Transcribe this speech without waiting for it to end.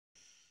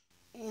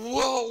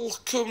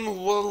Welcome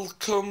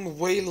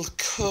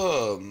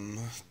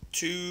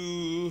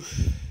to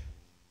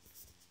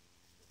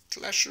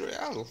Clash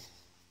Royale,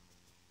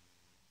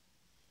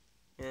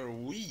 where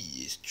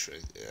we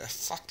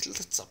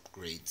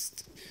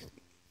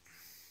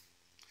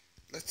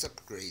let's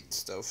upgrade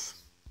stuff.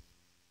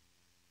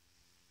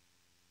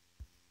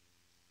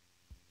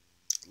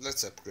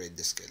 Let's upgrade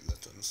the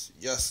skeletons,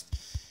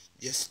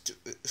 just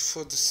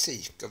for the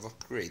sake of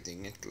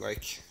upgrading it.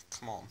 Like,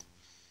 come on.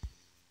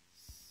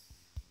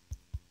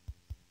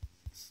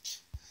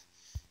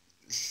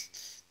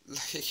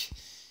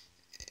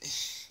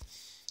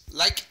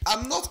 Like,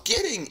 I'm not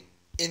getting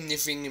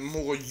anything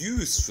more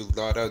useful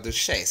out of the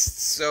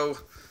chest, so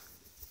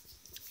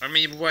I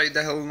mean, why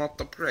the hell not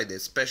upgrade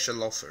it?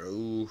 Special offer.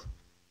 Ooh.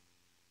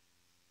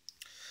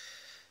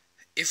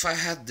 If I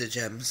had the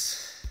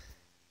gems.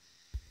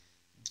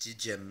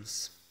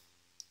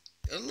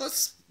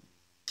 Let's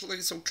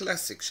play some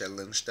classic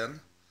challenge then.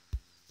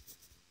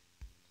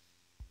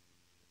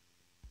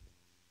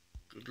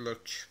 Good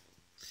luck.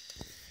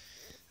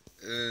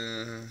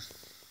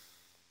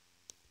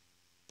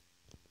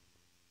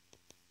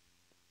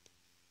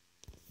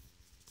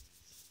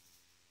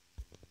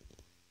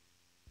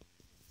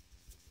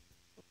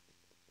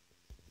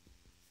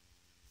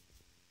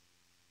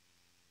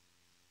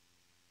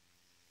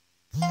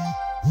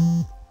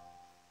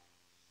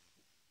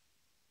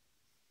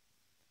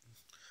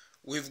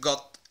 We've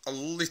got a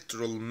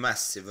literal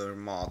massive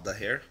armada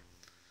here.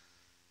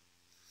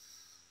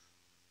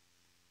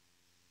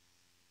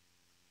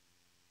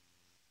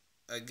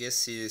 I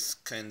guess he is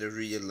kinda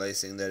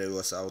realizing that he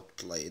was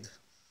outplayed.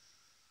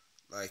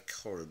 Like,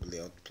 horribly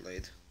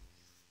outplayed.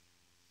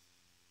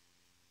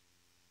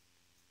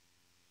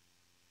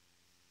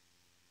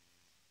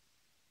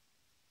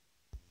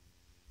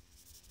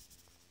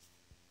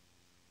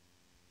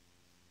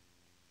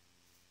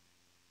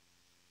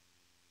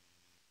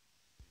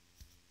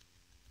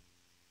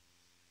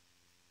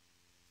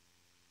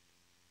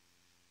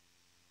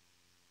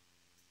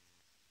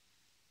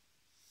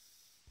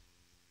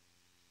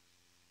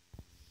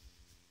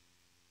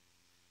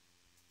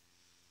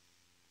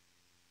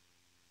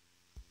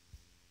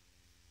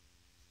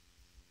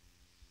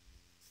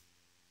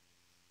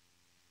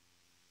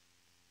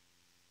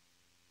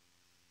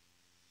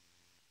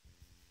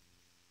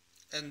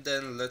 And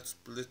then let's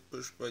split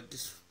push by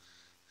this.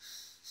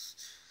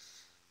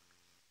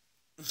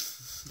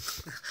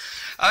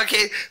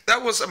 Okay,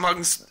 that was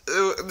amongst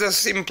the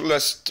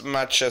simplest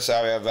matches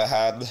I've ever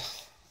had.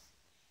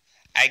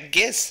 I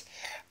guess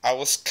I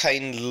was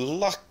kind of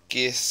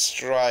lucky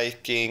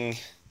striking.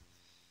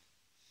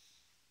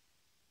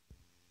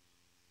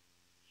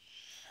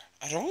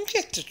 I don't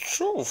get the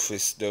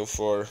trophies though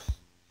for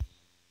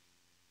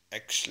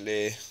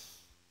actually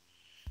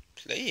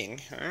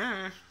playing.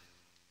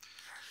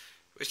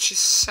 Which is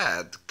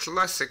sad.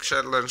 Classic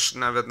challenge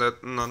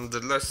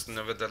nonetheless,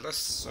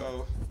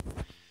 so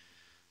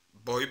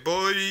bye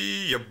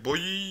yeah boy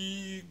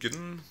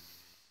again.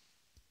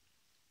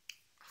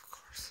 Of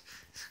course.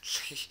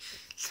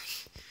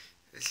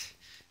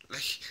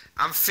 like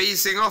I'm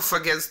facing off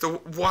against the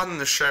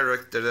one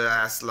character that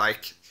has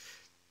like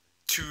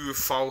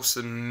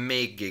 2000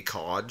 mega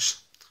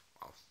cards.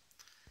 Wow.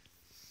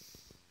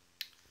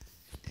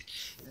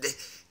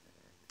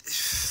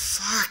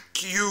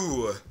 Fuck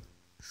you.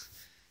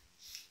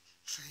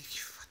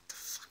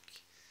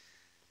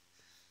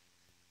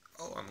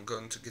 Oh, I'm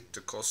going to get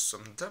to cause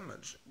some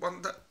damage.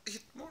 One that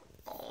hit more.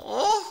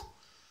 Oh,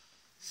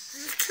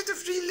 you could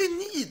have really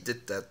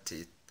needed that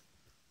hit.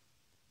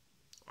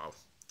 Wow.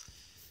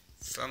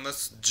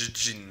 Famous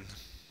Jijin.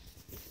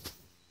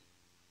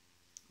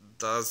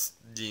 Das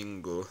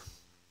Dingo.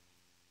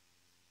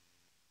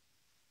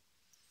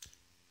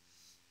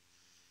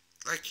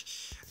 Like,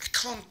 I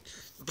can't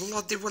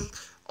bloody well.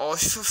 Oh,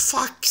 for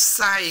fuck's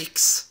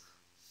sakes.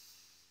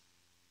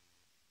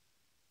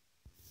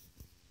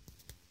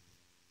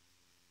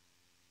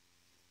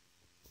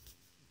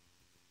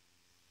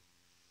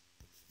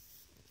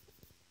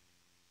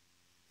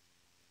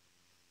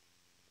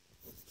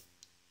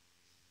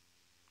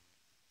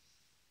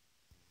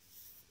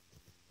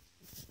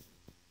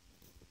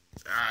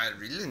 I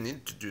really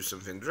need to do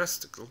something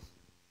drastical.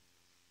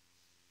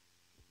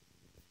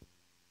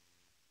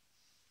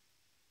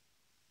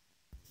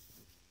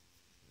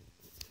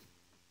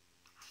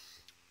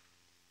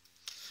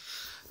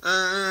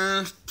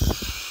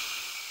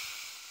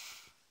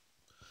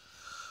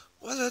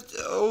 What are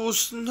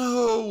those?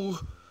 No!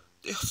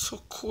 They're so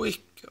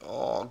quick.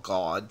 Oh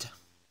god.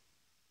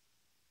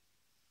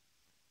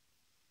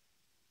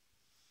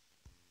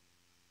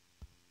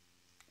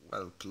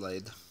 Well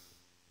played.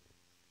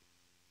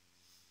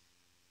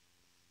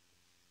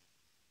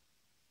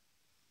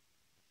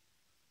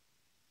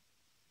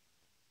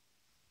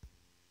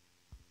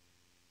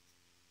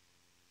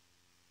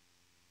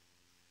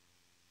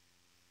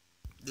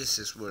 This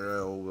is where I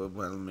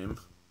overwhelm him.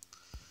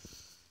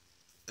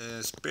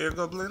 Spear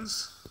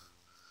Goblins.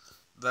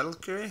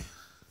 Valkyrie.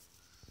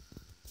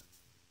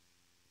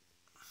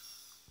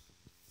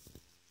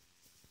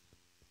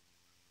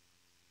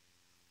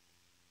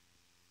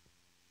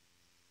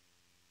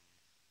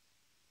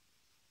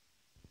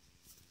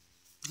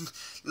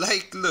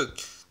 Like, look,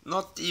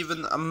 not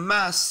even a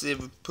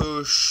massive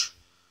push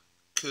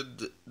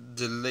could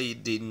delay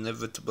the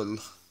inevitable.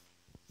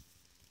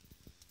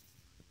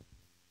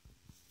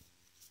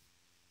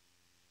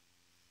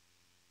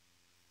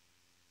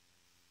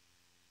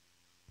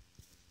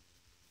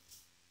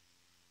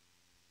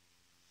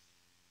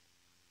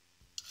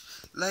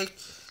 Like,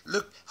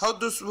 look, how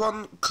does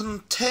one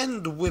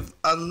contend with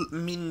a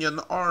minion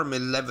army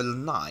level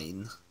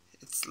 9?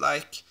 It's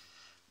like,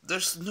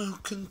 there's no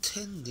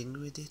contending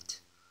with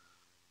it.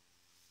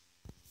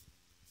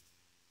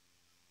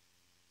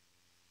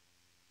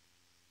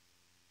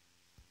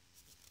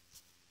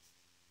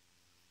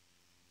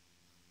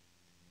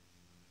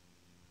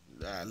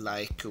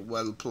 Like,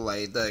 well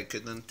played, I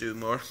couldn't do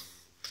more.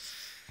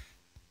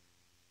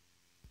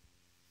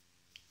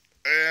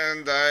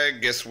 And I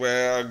guess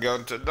we're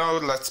going to... No,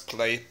 let's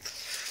play.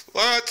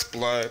 Let's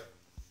play.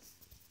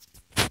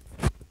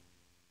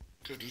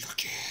 Good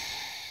luck.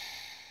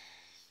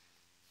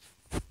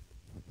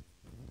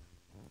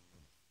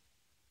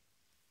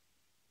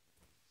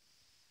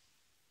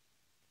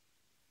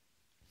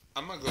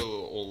 I'm gonna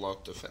go all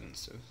out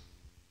defensive.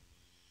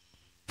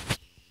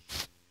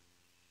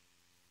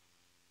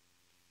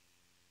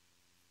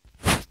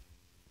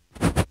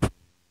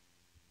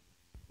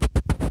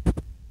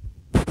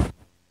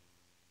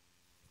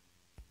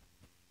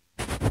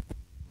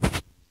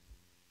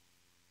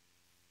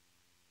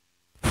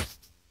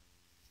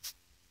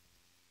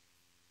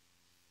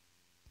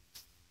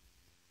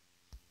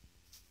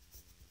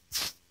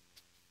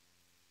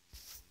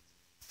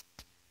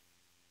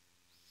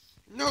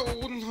 No,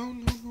 no, no,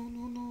 no,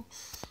 no, no.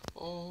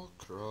 Oh,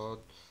 crud.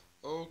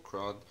 Oh,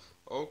 crud.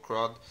 Oh,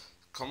 crud.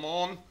 Come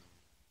on.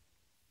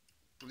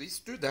 Please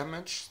do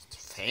damage.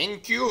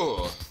 Thank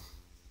you.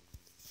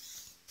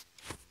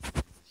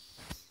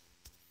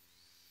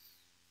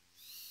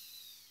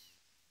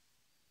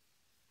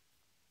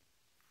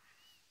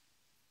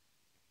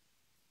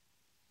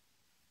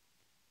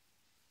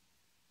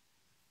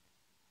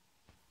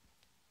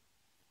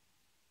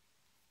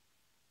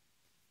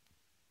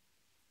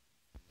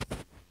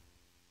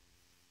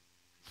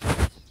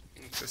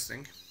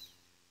 Interesting.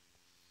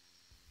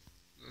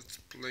 Let's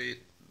play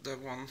that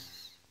one.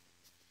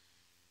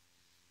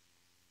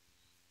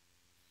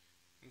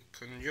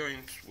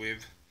 Conjoined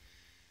with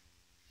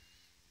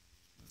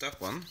that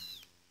one.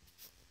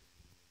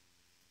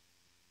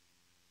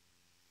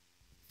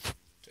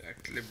 To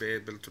actually be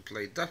able to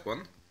play that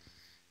one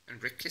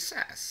and wreck his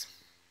ass.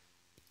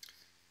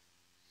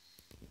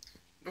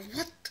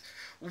 What?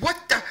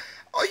 What the?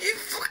 Are you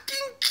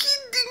fucking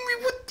kidding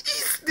me? What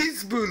is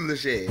this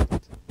bullshit?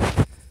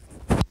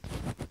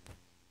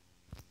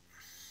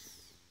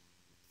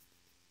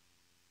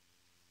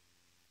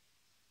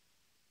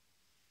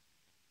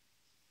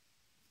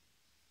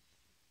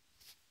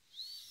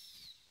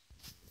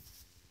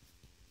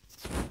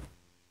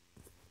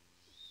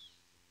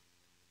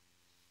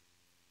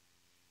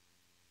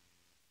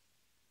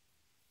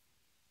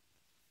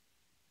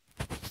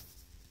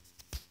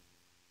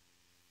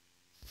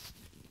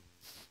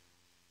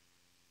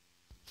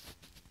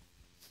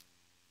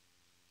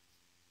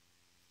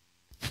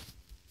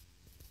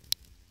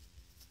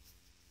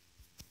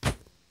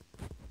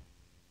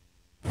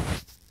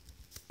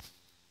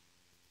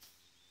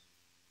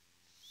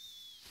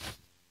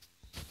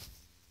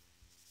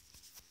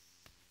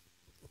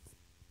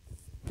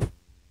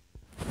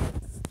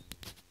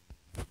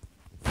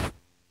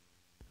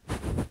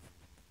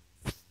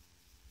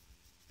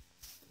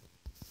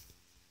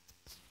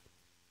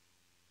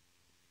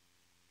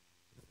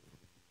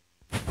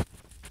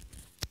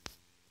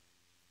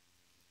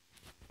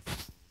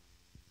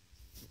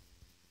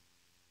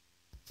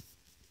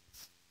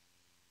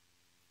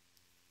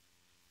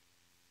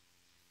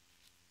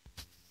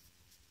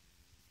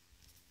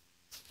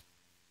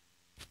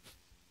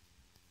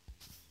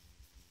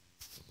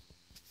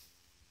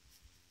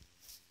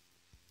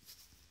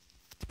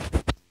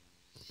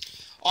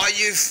 Are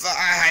you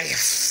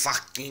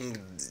fucking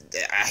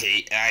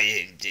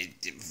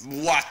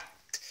what?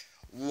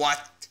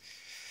 What?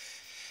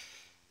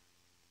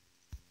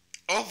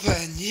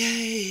 Open,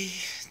 yay!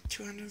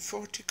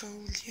 240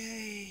 gold,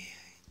 yay!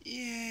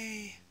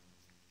 Yay!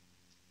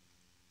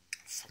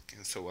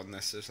 Fucking so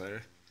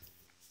unnecessary.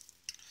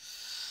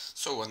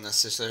 So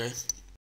unnecessary.